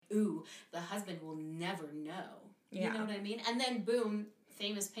ooh, the husband will never know. Yeah. You know what I mean? And then, boom,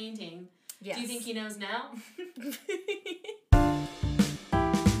 famous painting. Yes. Do you think he knows now?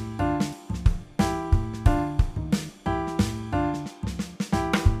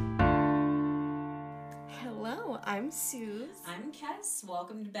 Hello, I'm Suze. I'm Kes.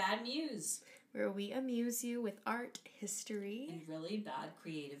 Welcome to Bad Muse. Where we amuse you with art, history, and really bad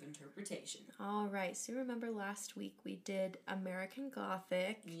creative interpretation. All right, so remember last week we did American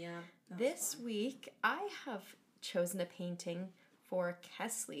Gothic. Yeah. This week I have chosen a painting for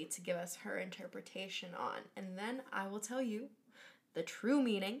Kesley to give us her interpretation on, and then I will tell you the true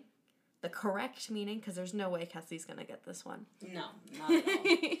meaning, the correct meaning, because there's no way Kesley's going to get this one. No, not at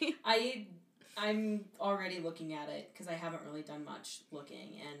all. I'm already looking at it because I haven't really done much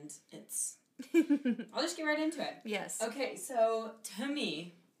looking, and it's... I'll just get right into it. Yes. Okay, so to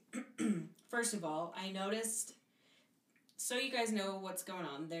me, first of all, I noticed, so you guys know what's going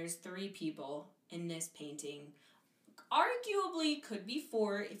on, there's 3 people in this painting. Arguably could be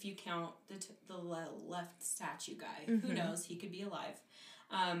 4 if you count the left statue guy. Mm-hmm. Who knows? He could be alive.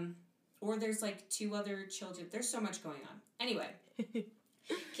 Or there's like 2 other children. There's so much going on. Anyway.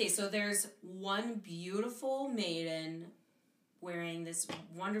 Okay, so there's one beautiful maiden wearing this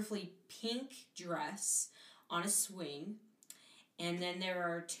wonderfully pink dress on a swing. And then there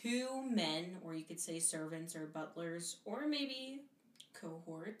are 2 men, or you could say servants or butlers, or maybe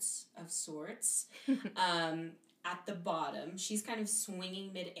cohorts of sorts, at the bottom. She's kind of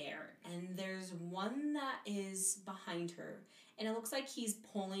swinging midair. And there's one that is behind her. And it looks like he's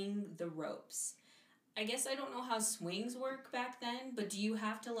pulling the ropes. I guess I don't know how swings work back then, but do you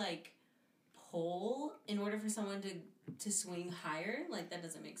have to, like, pull in order for someone to swing higher? Like, that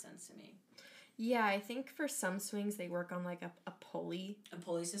doesn't make sense to me. Yeah, I think for some swings they work on, like, a pulley. A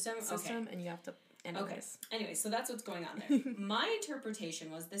pulley system? Okay. And you have to... Anyways. Okay. Anyway, so that's what's going on there. My interpretation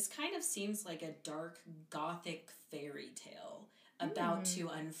was this kind of seems like a dark Gothic fairy tale about to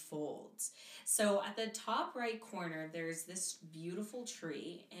unfold. So at the top right corner, there's this beautiful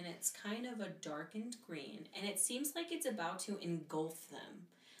tree, and it's kind of a darkened green, and it seems like it's about to engulf them.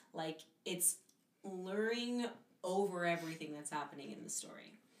 Like, it's luring over everything that's happening in the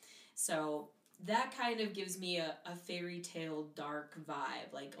story. So that kind of gives me a fairy tale dark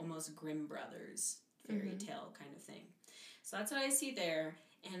vibe, like almost Grimm Brothers fairy tale kind of thing. So that's what I see there.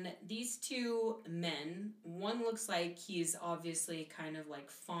 And these 2 men, one looks like he's obviously kind of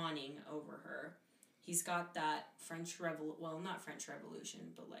like fawning over her. He's got that not French Revolution,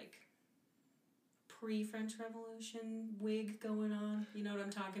 but like pre-French Revolution wig going on. You know what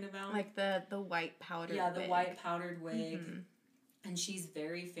I'm talking about? Like the white powdered wig. Yeah, the white powdered wig. Mm-hmm. And she's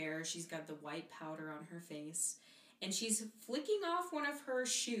very fair. She's got the white powder on her face. And she's flicking off one of her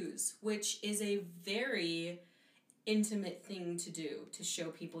shoes, which is a very intimate thing to do, to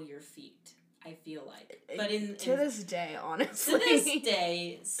show people your feet, I feel like. But to this day, honestly. To this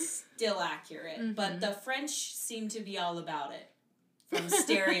day, still accurate. But the French seem to be all about it, from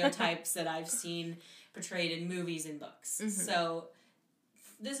stereotypes that I've seen portrayed in movies and books. So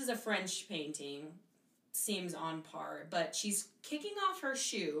this is a French painting. Seems on par, but she's kicking off her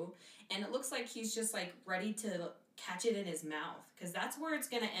shoe, and it looks like he's just like ready to catch it in his mouth, because that's where it's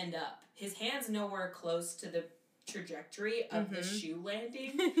going to end up. His hand's nowhere close to the trajectory of the shoe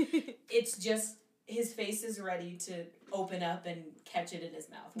landing. It's just his face is ready to open up and catch it in his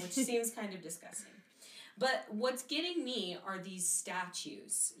mouth, which seems kind of disgusting. But what's getting me are these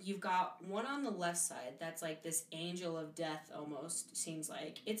statues. You've got one on the left side that's like this angel of death almost, seems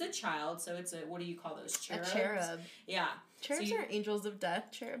like. It's a child, so it's what do you call those, cherubs? A cherub. Yeah. Cherubs are angels of death.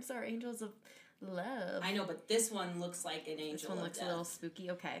 Cherubs are angels of love. I know, but this one looks like an angel of death. This one looks a little spooky,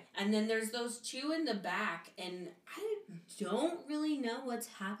 okay. And then there's those 2 in the back, and I don't really know what's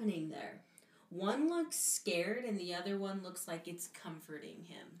happening there. One looks scared, and the other one looks like it's comforting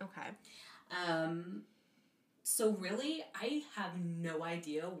him. Okay. So really, I have no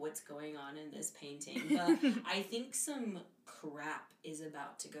idea what's going on in this painting, but I think some crap is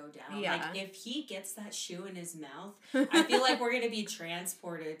about to go down. Yeah. Like, if he gets that shoe in his mouth, I feel like we're going to be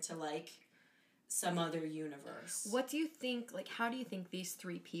transported to, like, some other universe. What do you think, like, how do you think these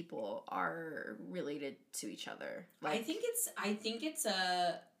 3 people are related to each other? Like, I think it's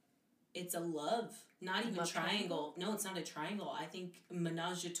a love. Not even triangle. No, it's not a triangle. I think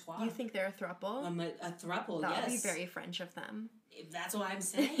menage a trois. You think they're a throuple? A throuple, yes. That would be very French of them. That's what I'm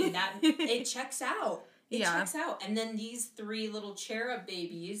saying. That it checks out. It checks out. And then these 3 little cherub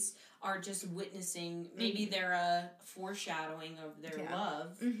babies are just witnessing. Maybe they're a foreshadowing of their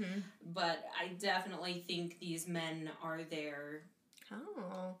love. Mm-hmm. But I definitely think these men are there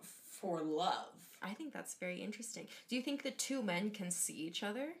for love. I think that's very interesting. Do you think the two men can see each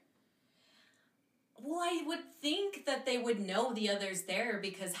other? Well, I would think that they would know the other's there,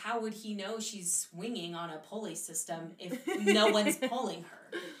 because how would he know she's swinging on a pulley system if no one's pulling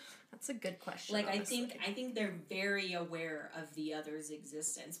her? That's a good question. Like, honestly. I think they're very aware of the other's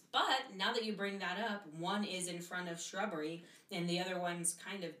existence. But now that you bring that up, one is in front of shrubbery and the other one's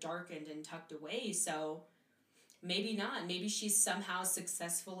kind of darkened and tucked away, so maybe not. Maybe she's somehow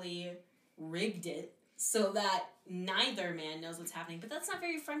successfully rigged it so that neither man knows what's happening. But that's not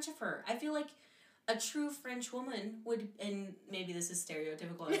very French of her. I feel like a true French woman would, and maybe this is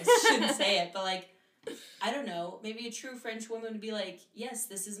stereotypical and I shouldn't say it, but like, I don't know, maybe a true French woman would be like, yes,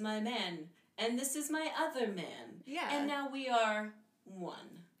 this is my man, and this is my other man. Yeah. And now we are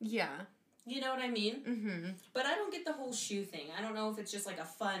one. Yeah. You know what I mean? Mm-hmm. But I don't get the whole shoe thing. I don't know if it's just like a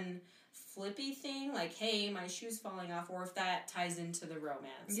fun, flippy thing, like, hey, my shoe's falling off, or if that ties into the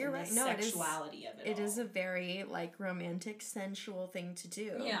romance. You're and right. the No, sexuality of it all. It is a very, like, romantic, sensual thing to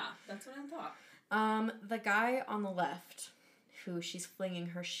do. Yeah, that's what I thought. The guy on the left, who she's flinging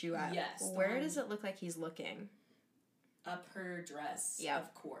her shoe at, Yes, where does it look like he's looking? Up her dress, Yep.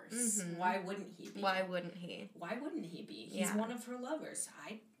 of course. Mm-hmm. Why wouldn't he be? Why wouldn't he? Why wouldn't he be? He's Yeah. one of her lovers.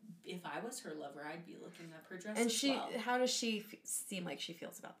 If I was her lover, I'd be looking up her dress And as well. how does she seem like she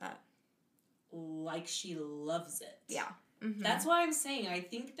feels about that? Like she loves it. Yeah. Mm-hmm. That's why I'm saying I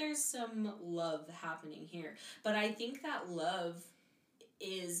think there's some love happening here. But I think that love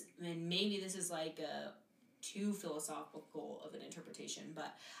is, and maybe this is like a too philosophical of an interpretation,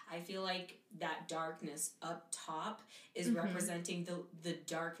 but I feel like that darkness up top is Mm-hmm. representing the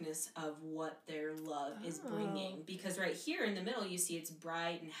darkness of what their love is bringing. Because right here in the middle, you see it's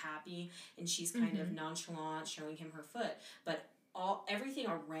bright and happy, and she's kind of nonchalant, showing him her foot. But everything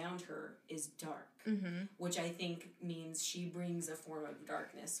around her is dark, which I think means she brings a form of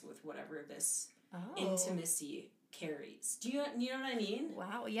darkness with whatever this intimacy carries. Do you know what I mean?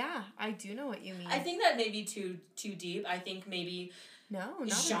 Wow, yeah, I do know what you mean. I think that may be too deep. I think maybe not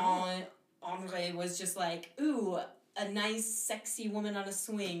at all. Jean Honoré was just like, ooh, a nice, sexy woman on a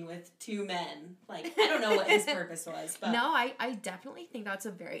swing with two men. Like, I don't know what his purpose was, but No, I definitely think that's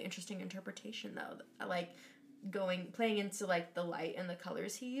a very interesting interpretation, though. Like, playing into, like, the light and the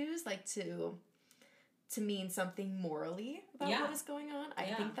colors he used, like, to mean something morally about what is going on. I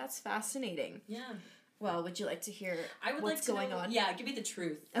think that's fascinating. Yeah. Well, would you like to hear what's like to going know, on? Yeah, give me the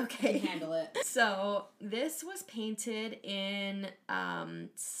truth. Okay. I can handle it. So, this was painted in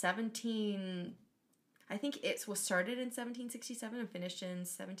 17... I think it was started in 1767 and finished in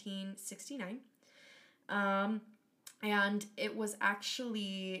 1769. And it was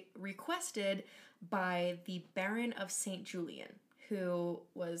actually requested by the Baron of Saint Julien, who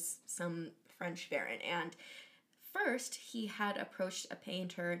was some French baron. And first, he had approached a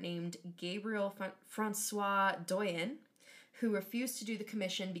painter named Gabriel Francois Doyen, who refused to do the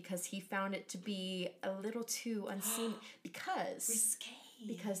commission because he found it to be a little too unseemly. Risque.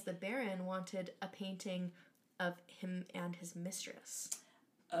 Because the Baron wanted a painting of him and his mistress.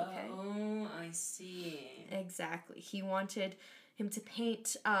 Okay? Oh, I see. Exactly. He wanted him to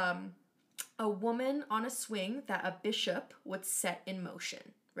paint a woman on a swing that a bishop would set in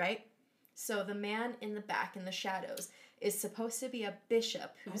motion, right? So the man in the back in the shadows is supposed to be a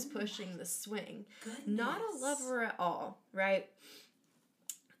bishop who's pushing the swing. Goodness. Not a lover at all, right?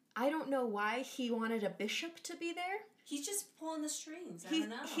 I don't know why he wanted a bishop to be there. He's just pulling the strings. I don't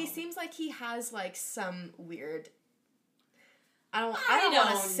know. He seems like he has, like, some weird... I don't I want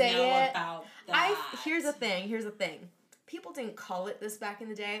to say know it. About that. Here's the thing. People didn't call it this back in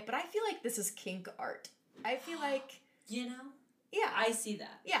the day, but I feel like this is kink art. I feel like... You know? Yeah. I see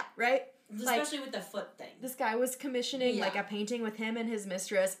that. Yeah, right? Especially with the foot thing. This guy was commissioning, like, a painting with him and his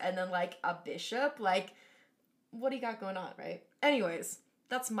mistress, and then, like, a bishop. Like, what do you got going on, right? Anyways...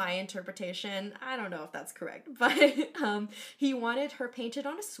 That's my interpretation. I don't know if that's correct. But he wanted her painted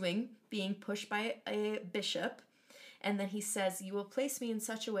on a swing, being pushed by a bishop. And then he says, "You will place me in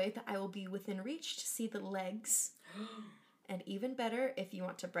such a way that I will be within reach to see the legs. And even better if you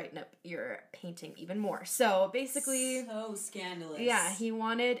want to brighten up your painting even more." So basically... So scandalous. Yeah, he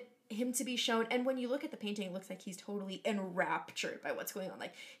wanted him to be shown. And when you look at the painting, it looks like he's totally enraptured by what's going on.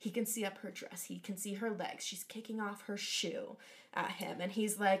 Like, he can see up her dress. He can see her legs. She's kicking off her shoe at him, and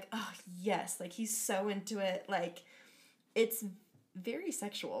he's like, oh yes, like, he's so into it. Like, it's very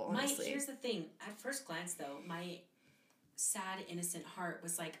sexual, honestly. Here's the thing, at first glance though, my sad innocent heart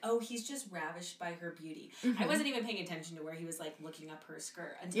was like, oh, he's just ravished by her beauty. I wasn't even paying attention to where he was, like, looking up her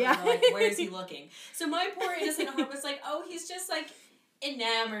skirt until you were like, where is he looking? So my poor innocent heart was like, oh, he's just, like,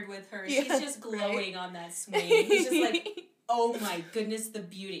 enamored with her. She's just glowing on that swing. He's just like, oh my goodness, the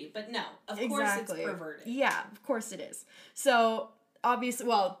beauty. But no, of course it's perverted. Yeah, of course it is. So, obviously,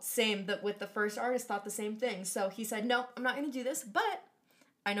 well, same with the first artist thought the same thing. So he said, no, I'm not going to do this, but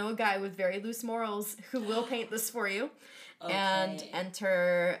I know a guy with very loose morals who will paint this for you. Okay. And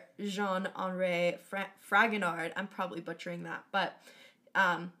enter Jean Honoré Fragonard. I'm probably butchering that, but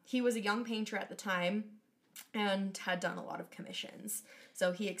he was a young painter at the time and had done a lot of commissions.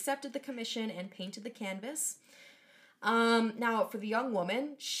 So he accepted the commission and painted the canvas. Now, for the young woman,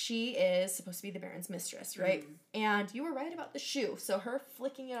 she is supposed to be the Baron's mistress, right? And you were right about the shoe. So her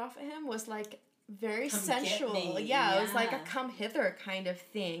flicking it off at him was like very sensual. Yeah, it was like a come hither kind of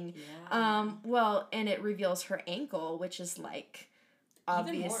thing. Yeah. Well, and it reveals her ankle, which is like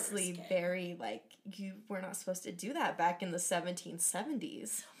obviously very like you were not supposed to do that back in the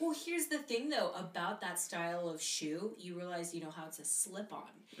 1770s. Well, here's the thing though about that style of shoe, you realize how it's a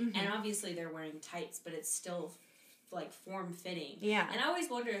slip-on. And obviously they're wearing tights, but it's still like form-fitting. Yeah. And I always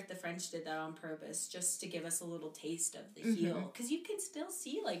wonder if the French did that on purpose, just to give us a little taste of the heel. Because you can still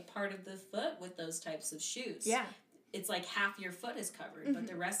see, like, part of the foot with those types of shoes. Yeah. It's like half your foot is covered, but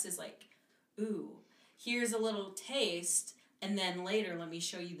the rest is like, ooh, here's a little taste, and then later let me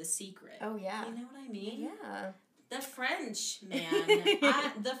show you the secret. Oh, yeah. You know what I mean? Yeah. The French, man.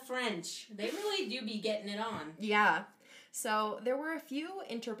 The French. They really do be getting it on. Yeah. So there were a few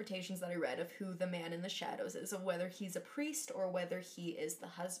interpretations that I read of who the man in the shadows is, of whether he's a priest or whether he is the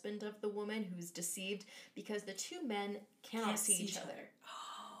husband of the woman who's deceived, because the two men cannot see each other.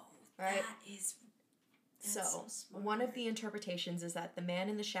 Oh, right? So one of the interpretations is that the man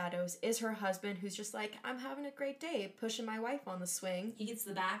in the shadows is her husband, who's just like, I'm having a great day, pushing my wife on the swing. He gets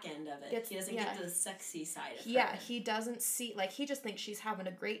the back end of it. He doesn't get to the sexy side of her. Yeah, he doesn't see, like, he just thinks she's having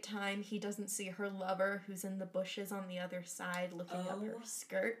a great time. He doesn't see her lover, who's in the bushes on the other side, looking up her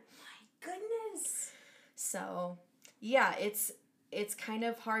skirt. My goodness. So, yeah, it's kind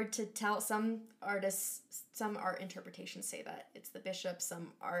of hard to tell. Some art interpretations say that it's the bishop. Some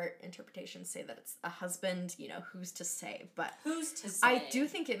art interpretations say that it's a husband. Who's to say? But who's to say? I do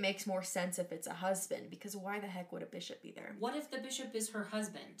think it makes more sense if it's a husband, because why the heck would a bishop be there? What if the bishop is her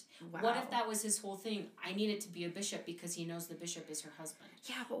husband? Wow. What if that was his whole thing? I need it to be a bishop because he knows the bishop is her husband.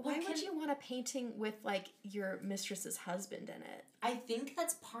 Yeah, but why would you want a painting with, like, your mistress's husband in it? I think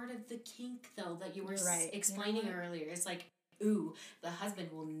that's part of the kink, though, that you were explaining earlier. It's like, ooh, the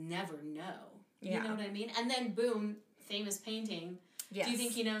husband will never know. Yeah. You know what I mean? And then, boom, famous painting. Yes. Do you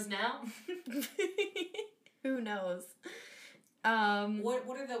think he knows now? Who knows? What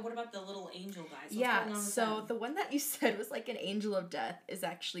about the little angel guys? What's going on the one that you said was like an angel of death is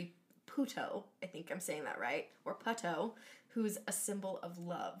actually Puto. I think I'm saying that right. Or Puto, who's a symbol of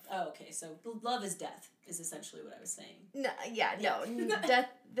love. Oh, okay. So love is death is essentially what I was saying. No, death.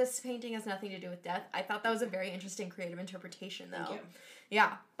 This painting has nothing to do with death. I thought that was a very interesting creative interpretation, though. Thank you.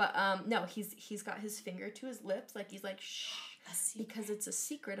 Yeah, but no, he's got his finger to his lips, like he's like shh, because it's a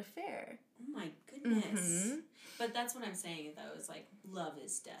secret affair. Oh my goodness! But that's what I'm saying, though. Is like love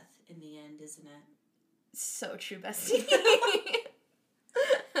is death in the end, isn't it? So true, bestie.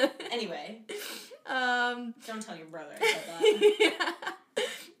 Anyway, don't tell your brother I said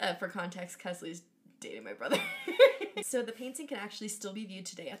that. For context, Kesley's dating my brother. So the painting can actually still be viewed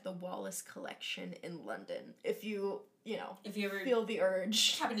today at the Wallace Collection in London. If you ever feel the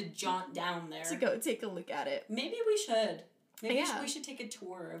urge, happen to jaunt down there to go take a look at it. Maybe we should. Maybe we should take a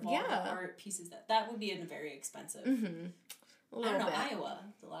tour of all the art pieces. That would be very expensive. Mm-hmm. I don't know, Iowa,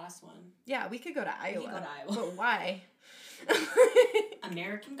 the last one. Yeah, we could go to Iowa. But why?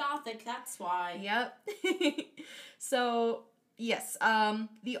 American Gothic, that's why. Yep. So, yes,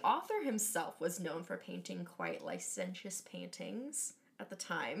 the author himself was known for painting quite licentious paintings at the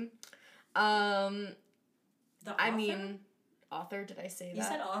time. The author? Author, did I say that? You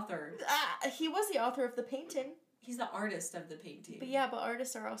said author. He was the author of the painting. He's the artist of the painting. But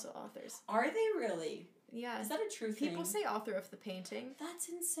artists are also authors. Are they really? Yeah. Is that a true thing? People say author of the painting. That's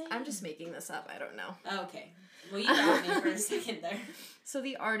insane. I'm just making this up. I don't know. Okay. Well, you got me for a second there. So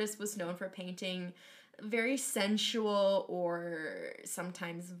the artist was known for painting very sensual or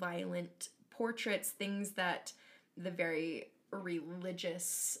sometimes violent portraits, things that the very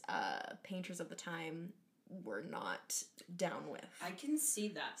religious painters of the time were not down with. I can see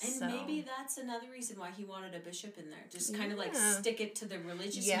that. And maybe that's another reason why he wanted a bishop in there. Just kind of like stick it to the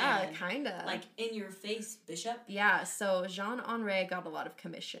religious man. Yeah, kind of. Like, in your face, bishop. Yeah, so Jean Honoré got a lot of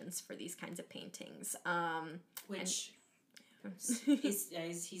commissions for these kinds of paintings. Which...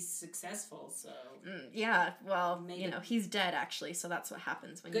 he's successful, so... yeah, well, he's dead, actually, so that's what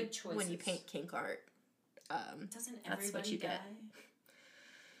happens when you paint kink art. Doesn't everybody that's what you die? get.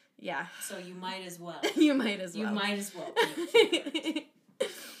 Yeah. So you might as well. You might as well. You might as well paint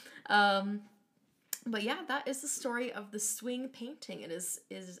But yeah, that is the story of the swing painting. It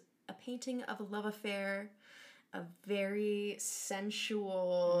is a painting of a love affair, a very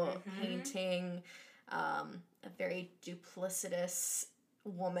sensual painting, a very duplicitous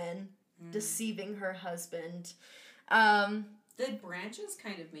woman deceiving her husband. The branches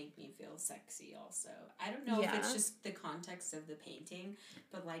kind of make me feel sexy also. I don't know if it's just the context of the painting,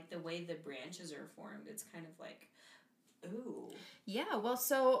 but like the way the branches are formed, it's kind of like, ooh. Yeah, well,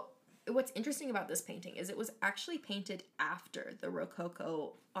 so what's interesting about this painting is it was actually painted after the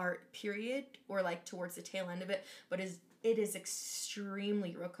Rococo art period, or like towards the tail end of it, but it is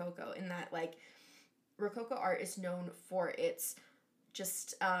extremely Rococo in that like Rococo art is known for its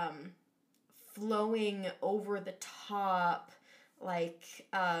just flowing over the top, like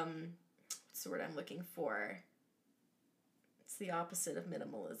what's the word I'm looking for? It's the opposite of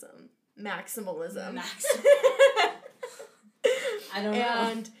minimalism. Maximalism. I don't know.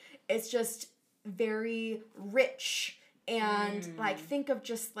 And it's just very rich and like think of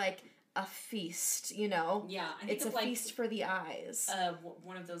just like a feast, you know? Yeah, it's a feast for the eyes.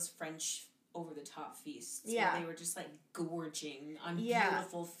 One of those French over-the-top feasts. Yeah. Where they were just like gorging on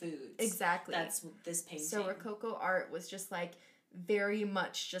beautiful foods. Exactly. That's this painting. So Rococo art was just like very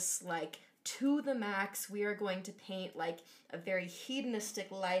much just like to the max. We are going to paint like a very hedonistic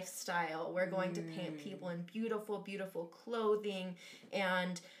lifestyle. We're going to paint people in beautiful, beautiful clothing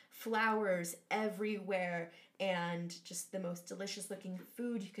and flowers everywhere and just the most delicious looking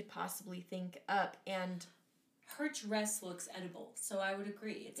food you could possibly think up. And her dress looks edible, so I would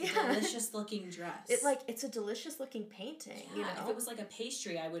agree. It's a delicious looking dress. It's a delicious looking painting, you know? If it was like a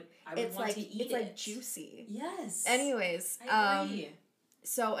pastry, I would it's want like, to eat it. It's like juicy. Yes. Anyways, I agree.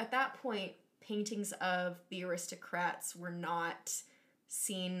 So at that point, paintings of the aristocrats were not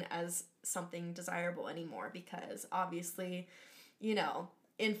seen as something desirable anymore because obviously, you know,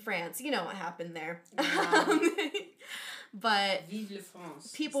 in France, you know what happened there. Yeah. But Vive la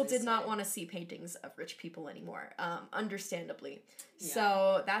France, people did not want to see paintings of rich people anymore, understandably. Yeah.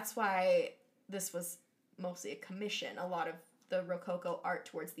 So that's why this was mostly a commission. A lot of the Rococo art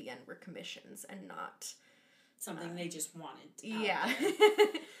towards the end were commissions and not... something they just wanted. Yeah.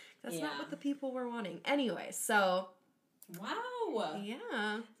 That's not what the people were wanting. Anyway, so... Wow.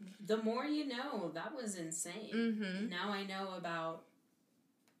 Yeah. The more you know. That was insane. Mm-hmm. Now I know about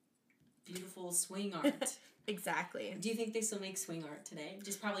beautiful swing art. Exactly. Do you think they still make swing art today?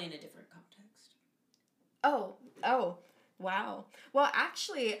 Just probably in a different context. Oh, wow. Well,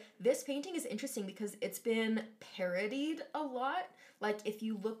 actually, this painting is interesting because it's been parodied a lot. Like, if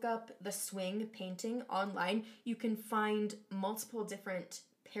you look up the swing painting online, you can find multiple different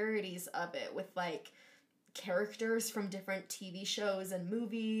parodies of it with, like, characters from different TV shows and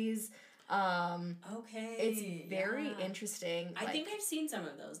movies. Okay. It's very interesting. I think I've seen some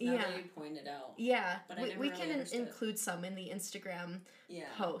of those now that you pointed out. Yeah. But I never we really can understood. include some in the Instagram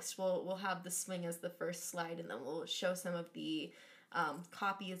post. We'll have the swing as the first slide, and then we'll show some of the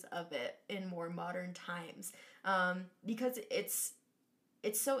copies of it in more modern times. Because it's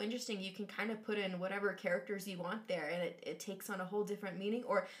so interesting. You can kind of put in whatever characters you want there, and it takes on a whole different meaning,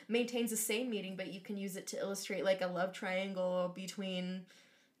 or maintains the same meaning, but you can use it to illustrate like a love triangle between,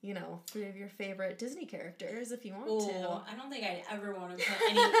 you know, three of your favorite Disney characters if you want to. I don't think I'd ever want to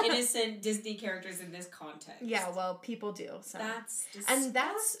put any innocent Disney characters in this context. Yeah, well, people do. So that's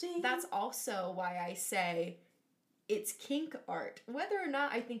disgusting. And that's also why I say it's kink art. Whether or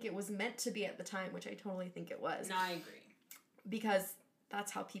not I think it was meant to be at the time, which I totally think it was. No, I agree. Because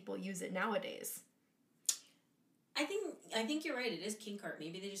that's how people use it nowadays. I think you're right. It is kink art.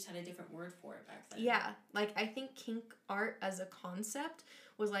 Maybe they just had a different word for it back then. Yeah, like I think kink art as a concept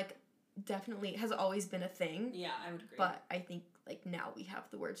was like definitely has always been a thing. Yeah, I would agree. But I think like now we have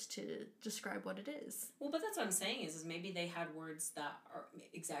the words to describe what it is. Well, but that's what I'm saying is maybe they had words that are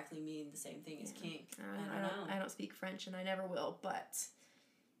exactly mean the same thing as kink. I don't speak French and I never will, but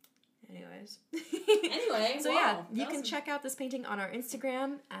anyways. Anyway, so you can check out this painting on our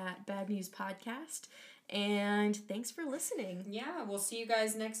Instagram at Bad News Podcast. And thanks for listening. Yeah, we'll see you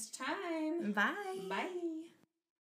guys next time. Bye. Bye.